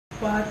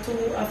part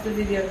 2 of the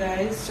video,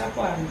 guys.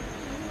 Chapan,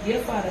 your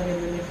father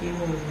will make you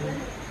movie.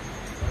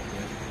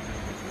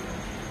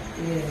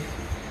 Yeah.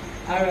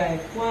 Alright,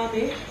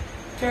 Kwame,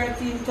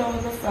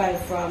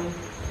 13,005 from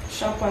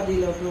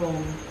Shapadilla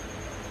Brown.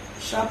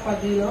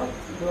 Shapadilla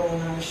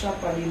Brown or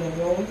Shapadilla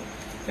Brown,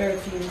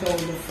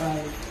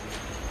 13,005.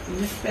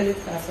 You spell it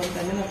because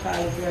sometimes you don't call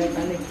it right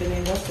and next thing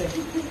you go say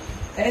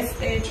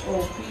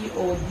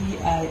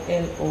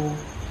Shopodillo.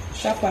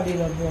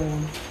 Shapadilla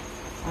Brown.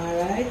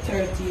 Alright,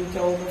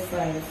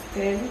 13,005,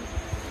 10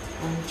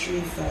 and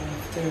 35,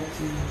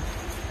 13.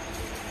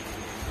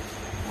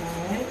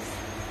 Alright.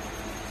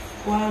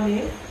 Kwame,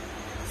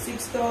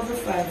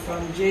 6,005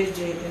 from JJ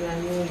in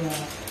New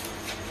York.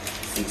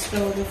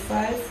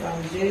 6,005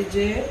 from JJ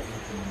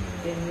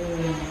in New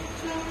York.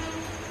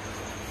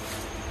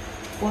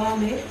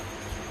 Kwame,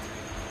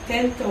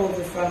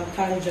 10,000 from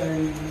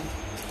Tangerine.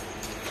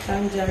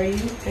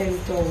 Tangerine,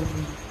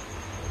 10,000.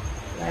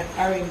 Like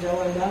orange, I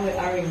wonder where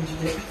orange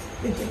is.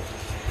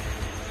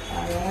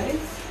 Alright.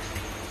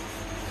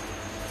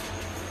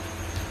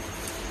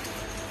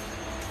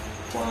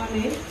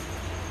 Kwame,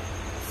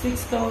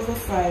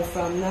 6,005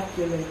 from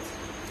Naculate.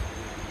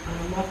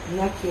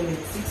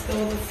 Naculate.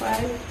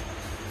 6,005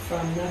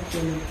 from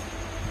Naculate.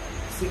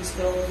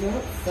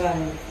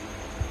 6,005.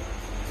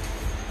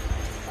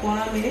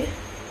 Kwame,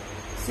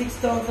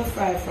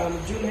 6,005 from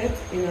Juliet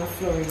in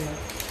Florida.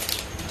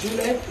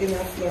 Juliet in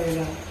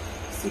Florida.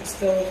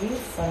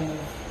 6,005.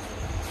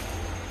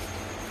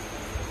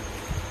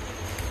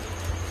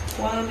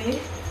 Kwame,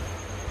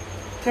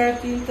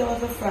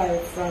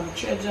 13,005 from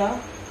Treasure,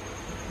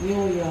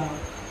 New York.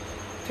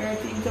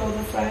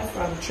 13,005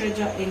 from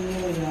Treasure in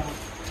New York.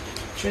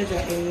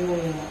 Treasure in New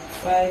York.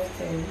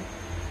 510.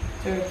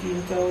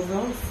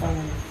 13,005.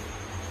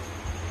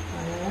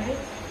 Alright.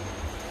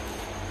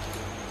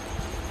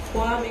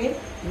 Kwame,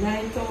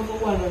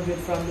 9,100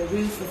 from the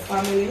Wilson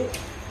family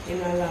in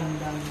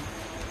London.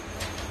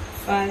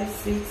 5,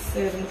 6,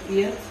 7,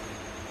 8,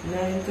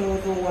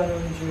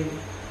 9,100.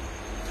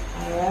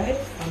 Alright,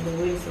 from the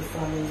Wilson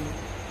family.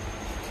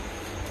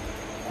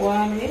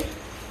 Kwame,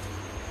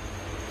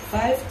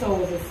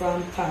 5,000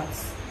 from tax.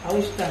 I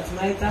wish tax,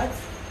 my tax.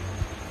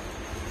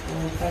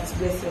 Tax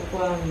bless you,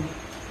 Kwame.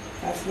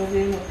 Tax love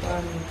you,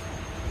 Kwame.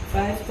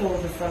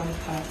 5,000 from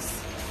tax.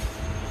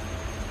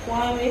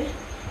 Kwame,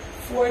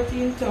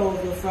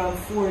 14,000 from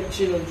 4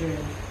 children.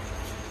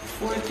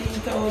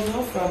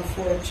 14,000 from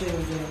 4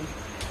 children.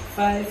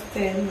 5,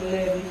 10,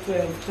 11,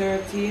 12,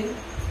 13,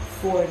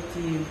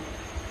 14.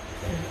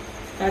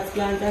 That's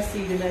plant a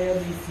seed in your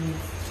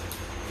business.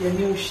 Your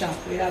new shop.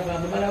 We have a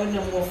but I would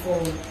not go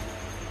forward.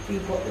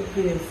 Keep up the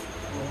place.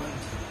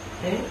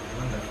 Eh?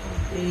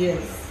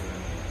 Yes.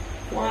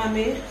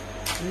 Kwame,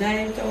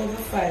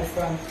 9,005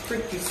 from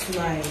Pretty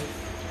Smile.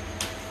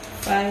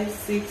 5,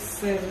 6,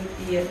 7,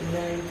 8,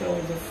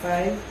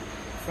 9,005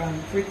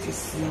 from Pretty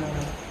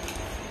Smile.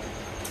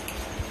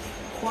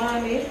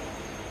 Kwame,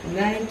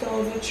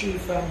 9,003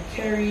 from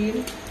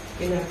Kerrine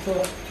in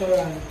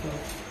Toronto.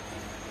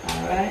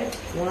 Alright,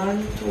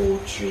 1, 2,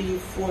 3,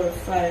 4,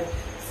 5,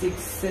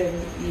 6,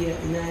 7,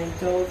 8,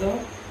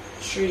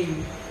 9,003.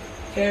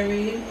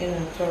 Kerrine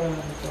in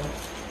Toronto.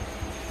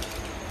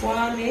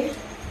 Kwame,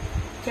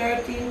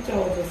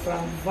 13,000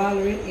 from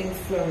Valerie in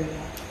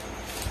Florida.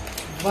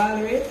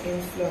 Valerie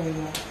in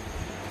Florida.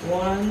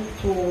 1,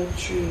 2,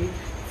 3,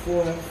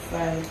 4,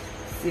 5,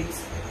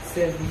 6,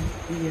 7,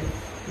 8,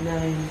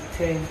 9,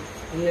 10,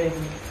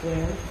 11,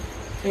 12,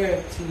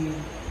 13.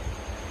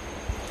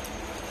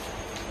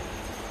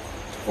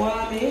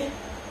 Kwame,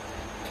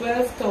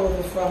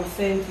 12,000 from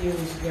St.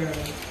 Hughes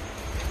Girl.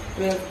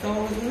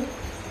 12,000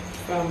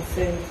 from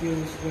St.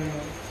 Hughes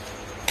Girl.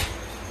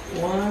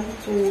 1,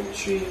 2,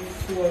 3,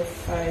 4,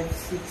 5,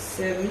 6,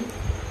 7,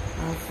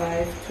 and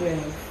 5,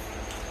 12.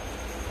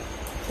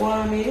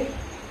 Kwame,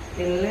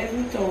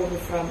 11,000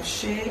 from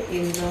Shea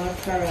in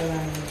North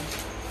Carolina.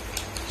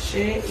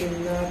 Shea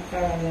in North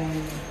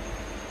Carolina,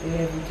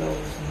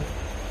 11,000.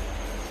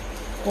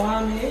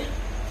 Kwame,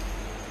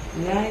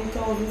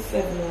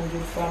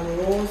 9,700 from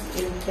Rose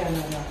in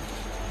Canada.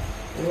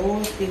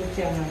 Rose in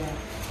Canada.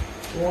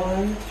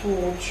 1,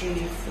 2,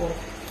 3, 4,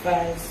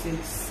 5,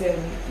 6, 7,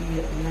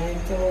 8,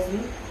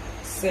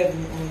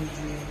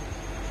 9,700.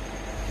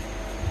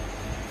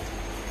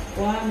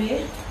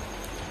 Kwame,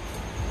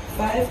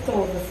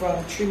 5,000 from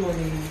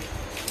Trimony.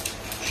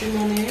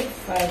 Trimony,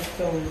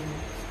 5,000.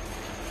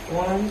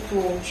 1,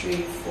 2,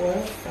 3, 4,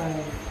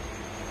 5.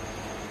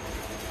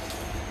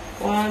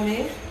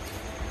 Kwame,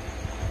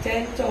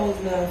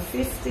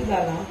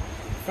 $10,050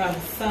 from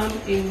Sam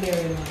in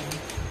Maryland.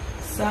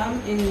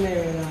 Sam in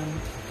Maryland.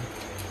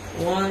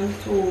 1,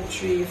 2,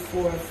 3,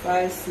 4,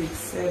 5, 6,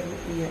 7,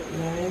 8,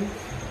 9,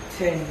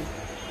 10.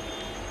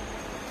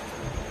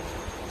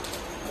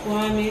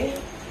 Kwame,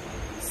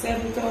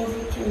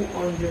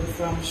 7,200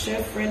 from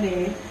Chef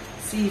Renee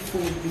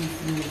Seafood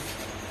Business.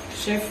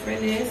 Chef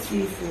Renee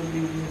Seafood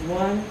Business.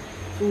 1,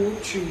 2,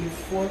 3,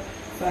 4,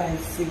 5,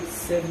 6,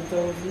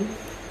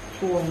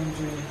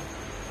 7,200.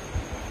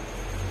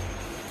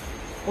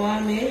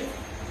 Kwame,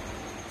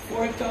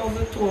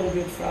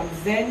 4,200 from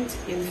Zent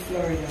in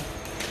Florida.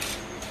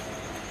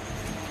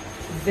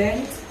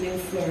 Zent in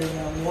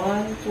Florida.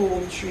 1,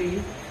 2,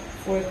 3,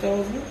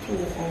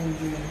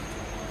 4,200.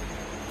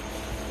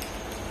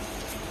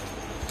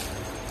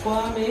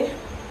 Kwame,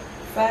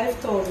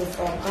 5,000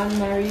 from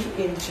Anne-Marie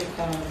in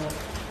Chicago.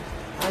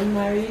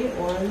 Anne-Marie,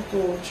 1,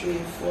 2, 3,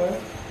 4,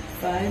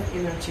 5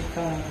 in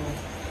Chicago.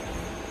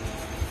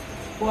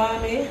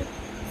 Kwame,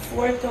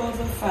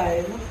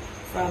 4,005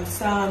 from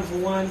Psalms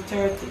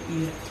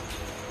 138.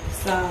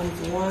 Psalms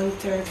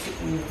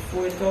 138,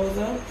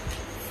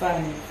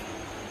 4,005.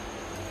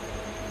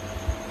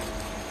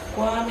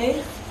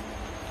 Kwame,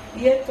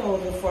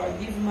 8,000,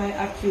 forgive my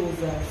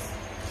accusers.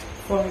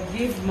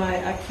 Forgive my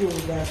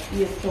accusers,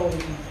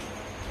 8,000.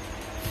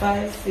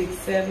 5, 6,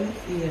 7,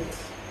 8.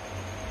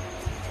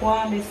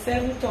 Kwame,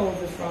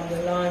 7,000 from the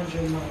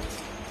laundromat.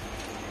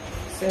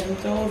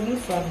 7,000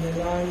 from the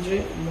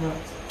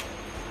laundromat.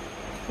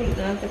 Put it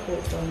down to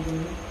put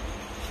something.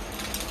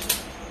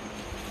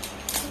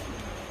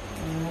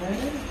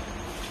 Alright.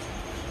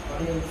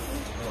 Yes.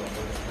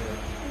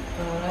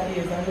 Alright,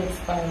 yes, and it's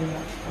fine.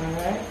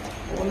 Alright.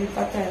 Only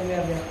for time we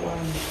have that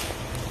one.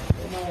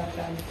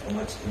 How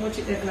much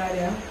it take,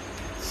 Nadia?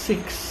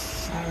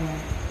 6.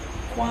 Alright.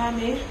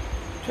 Kwame,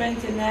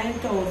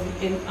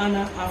 29,000 in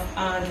honor of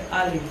Aunt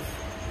Alice.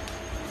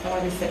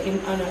 Somebody say in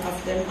honor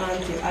of them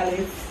Auntie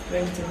Alice,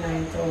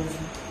 29,000.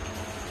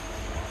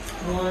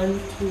 1,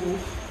 2,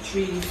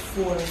 3,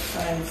 4,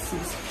 5,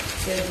 6,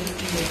 7,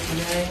 8,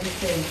 9,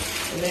 10,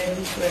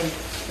 11, 12,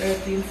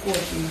 13,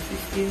 14,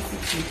 15,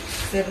 16,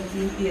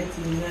 17,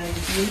 18,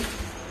 19,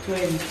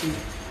 20.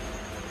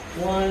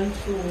 1,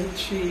 2,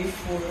 3,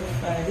 4,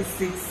 5,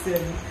 6,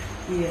 7,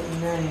 8,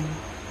 9.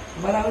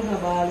 But I would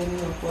not ball in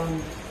your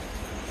Kwame.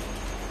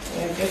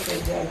 Like I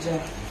said, Jaja.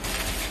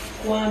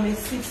 Kwame,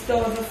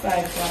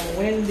 6,005 from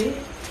Wendy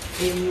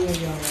in New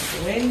York.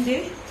 Wendy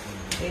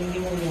in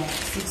New York,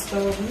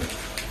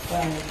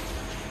 6,005.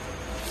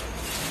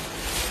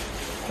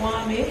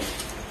 Kwame,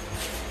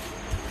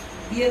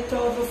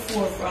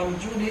 8,004 from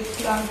Judith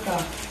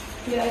Planter.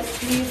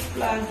 Please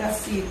plant a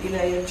seed in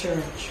your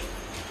church.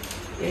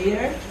 You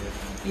hear?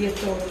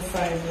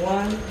 8,005.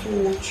 1,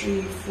 2,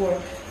 3,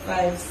 4,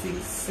 5,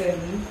 6,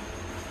 7.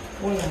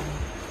 Hold on.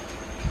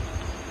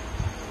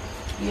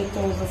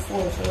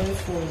 8,004, so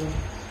it's 4.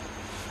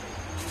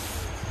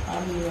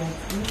 I'm here.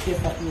 Let me take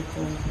that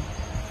 8,000.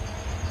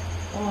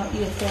 Oh,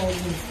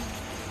 8,000.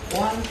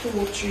 1,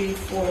 2, 3,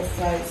 4,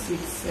 5,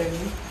 6,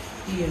 7,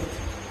 8.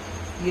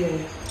 Yeah.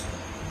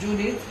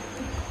 Judith,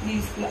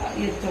 please plant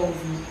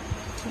 8,000.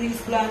 Please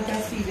plant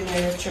a seed in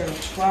your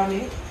church.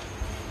 Kwame,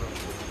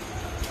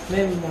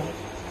 remember.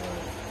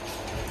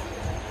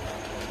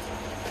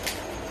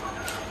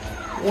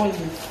 Hold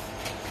this.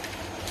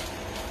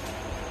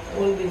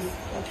 Hold this.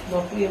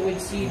 Not play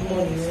with seed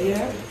money,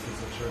 yeah?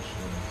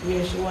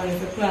 Yeah, she wanted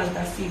to plant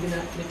a seed in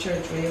the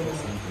church where you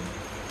want.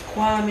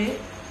 Kwame,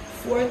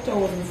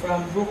 4,000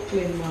 from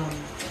Brooklyn Mom.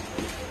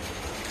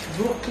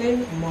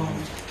 Brooklyn Mom.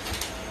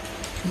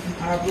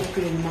 Or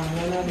Brooklyn Mom,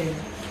 one of them.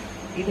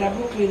 Either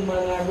Brooklyn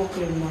Mom or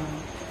Brooklyn Mom.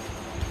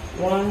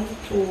 1,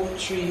 2,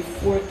 3,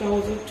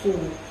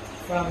 4,002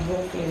 from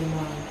Brooklyn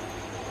Mom.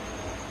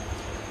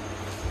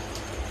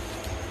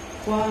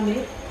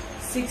 Kwame,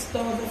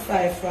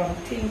 6,005 from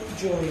Think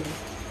Joy.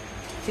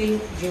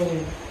 Think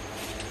Joy.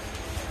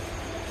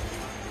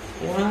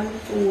 1,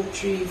 2,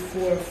 3,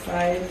 4,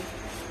 5,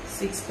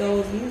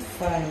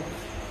 6,005.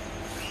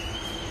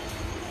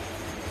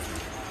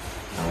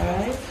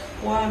 Alright.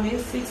 Kwame,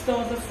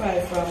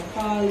 6,005 from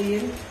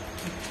Pauline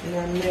in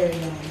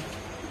Maryland.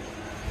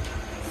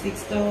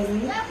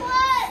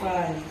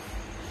 6,005.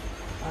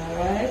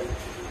 Alright.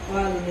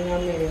 Pauline in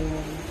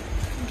Maryland.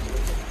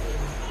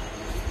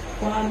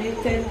 Kwame,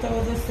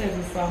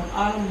 10,007 from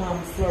Almam,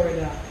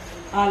 Florida.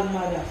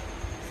 Almada.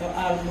 So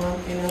Almam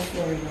in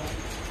Florida.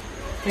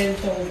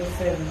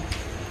 10,007.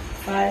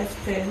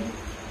 5, 10,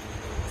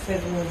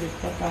 700.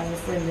 Papa and your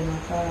friend in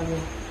Chicago.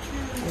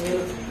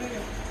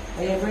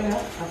 Are you brother?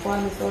 I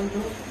found the son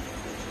too.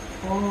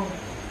 Oh.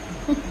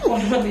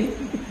 Kwame,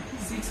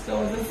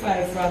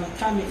 6,005 from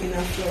Tammy in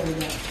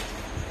Florida.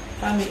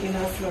 Tammy in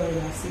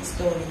Florida,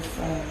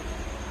 6,005.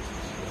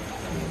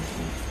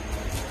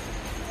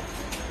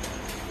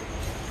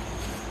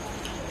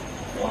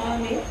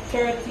 Kwame,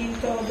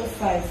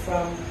 13,005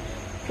 from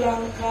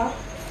Planka,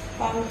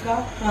 Panka,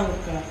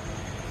 Hanka.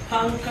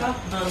 Hanka,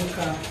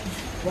 Hanka.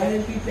 Why do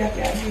people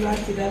can't be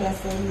like that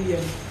from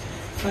here?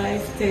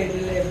 5, 10,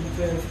 11,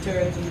 12,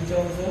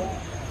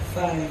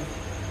 13,005.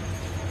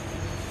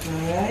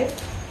 Alright.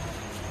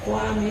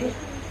 Kwame,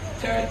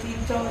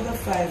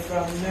 13,005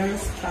 from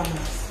Nurse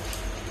Thomas.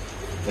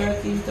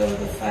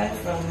 13,005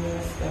 from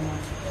Nurse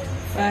Thomas.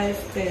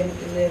 5, 10,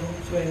 11,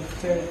 12,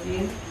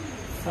 13,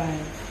 5.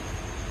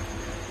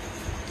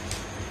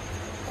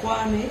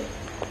 Kwame,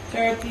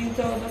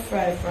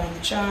 13,005 from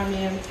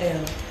Charmian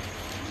L.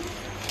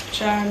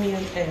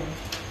 Charmian L.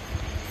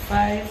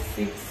 5,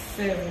 6,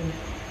 7.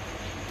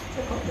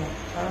 Look up that.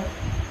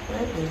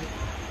 Right there.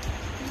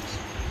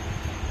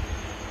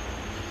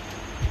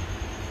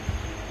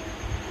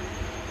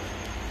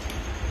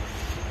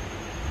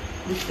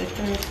 This the 13.5.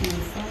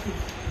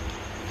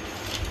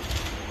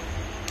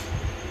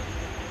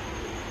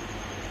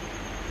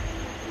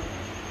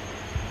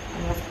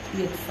 And that's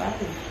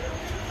 8.5.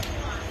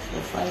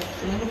 So 5.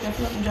 You look at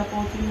nothing drop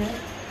out in there?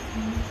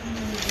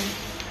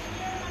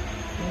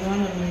 You don't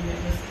want to make that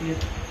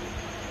mistake.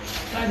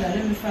 Father,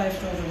 let me $5,000.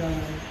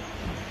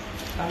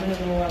 I don't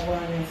know what I'm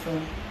going for.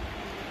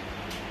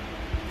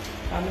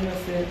 I'm going to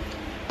say,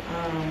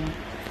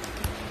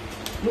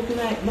 looking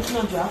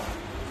at drop.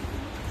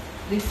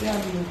 This year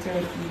being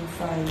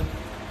 13.5.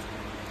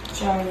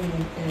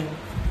 Charming L.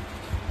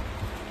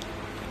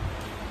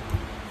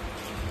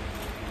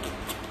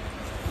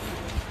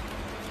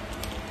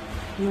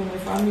 You know,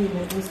 if I make a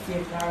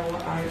mistake or drop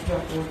out, I will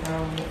put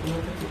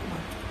it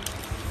back.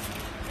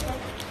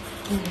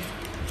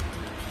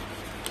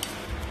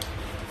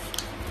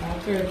 I'm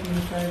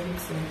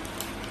 13.5.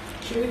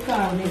 Should we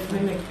call me if we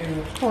make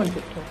error? Hold it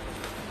up.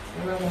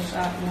 I'm going to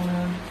shot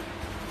one.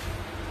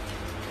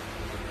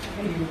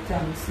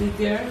 See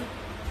there?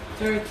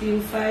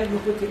 13.5, we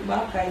put it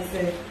back. I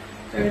said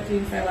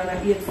 13.5 and a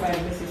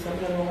 8.5. This is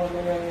something I don't want to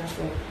run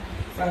yourself.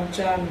 From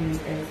Charming L.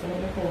 So I'm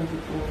going to count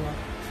it over.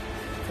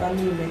 From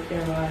me make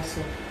error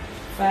also.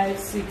 5,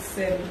 6,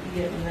 7,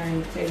 8,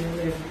 9, 10,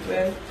 11,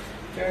 12,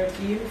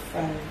 13, 5.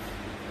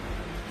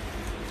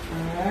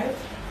 Alright.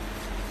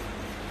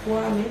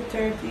 Kwame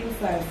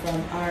 13.5 from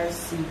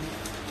RC.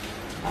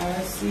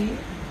 RC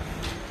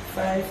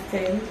 5,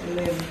 10,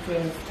 11,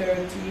 12,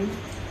 13,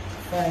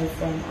 5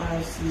 from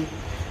RC.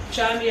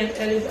 Charmy and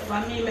Ellis,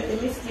 for me make the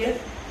mistake.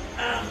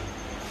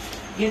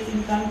 Get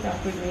in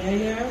contact with me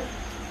here.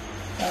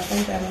 Because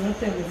sometimes I'm not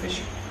telling you if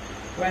you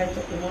write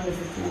up the money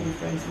for food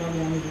friends, money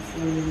and the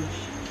foolish.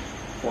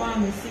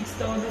 Kwame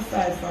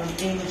 6,005 from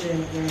Angel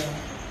Girl.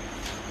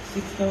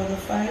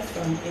 6,005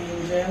 from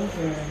Angel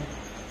Girl.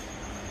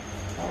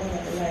 I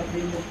want to like the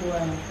book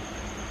one.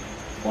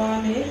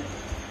 Kwame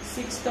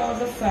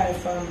 6,005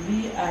 from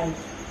BI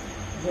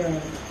Girl.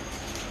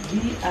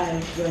 BI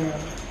Girl.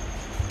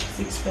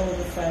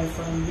 6,005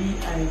 from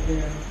BI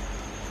Girl.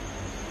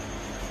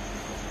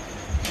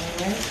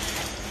 Alright.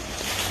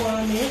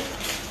 Kwame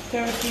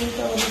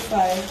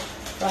 13,005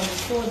 from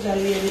Soldier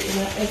Lady in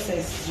a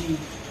SSG.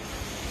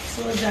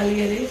 Soldier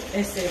Lady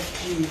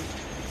SSG.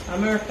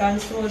 American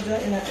Soldier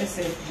in a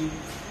SSG.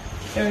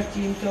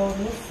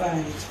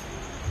 13,005.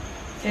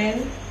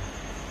 10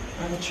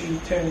 and 3,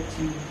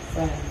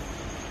 13,5.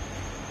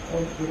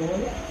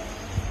 Okay.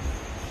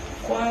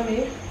 Kwame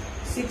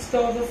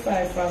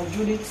 6,005 from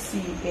Judith C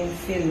in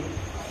Philly.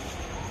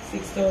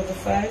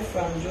 6,005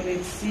 from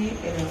Judith C in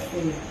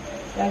Philly.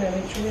 Let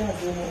me show you.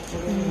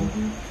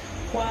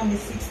 Kwame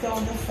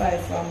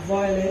 6,005 from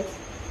Violet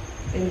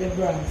in the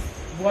Bronx.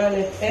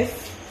 Violet F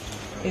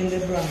in the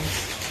Bronx.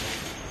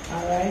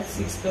 Alright,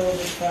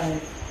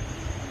 6,005.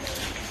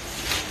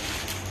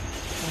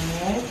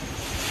 Alright.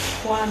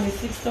 Kwame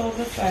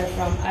 6,005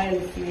 from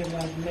Isle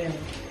Favored Men.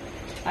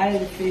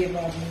 Isle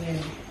Favored Men.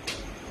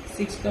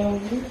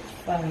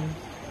 6,005.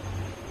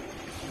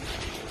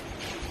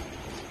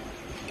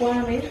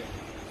 Kwame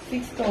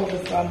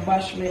 6,000 from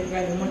Bashment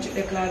Granny. Much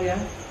it Claudia?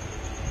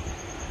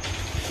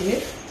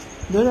 See?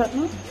 Do that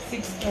now?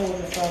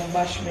 6,000 from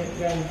Bashment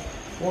Granny.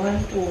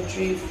 1, 2,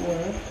 3,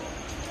 4.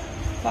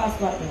 Pass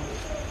back now.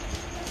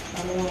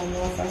 I'm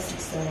going for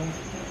 6,000.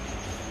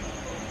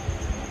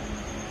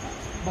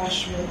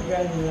 Bashment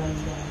Granny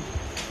London.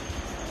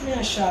 Me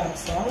a shark,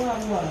 so I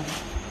want one.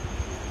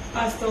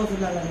 Pass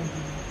 $1,000.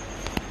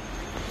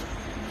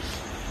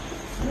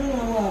 I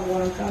don't want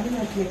one because I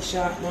don't take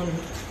shark money.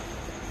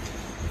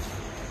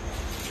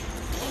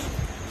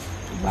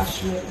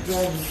 Bashment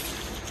Granny.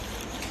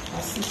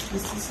 A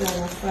 66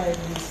 and a 5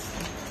 this.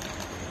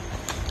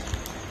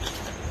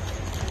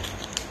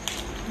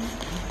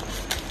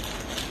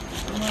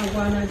 I'm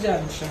going to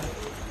jam shot.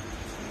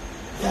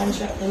 Jam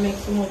shot to make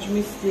so much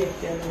mistake,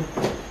 you know.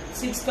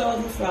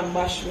 6,000 from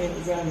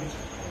Bashment Granny.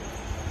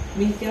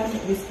 Me can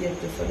make mistake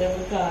so they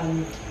will call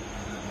me.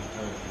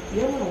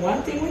 You know,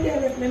 one thing with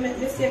them, if I make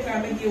mistake, I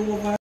make you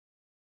over.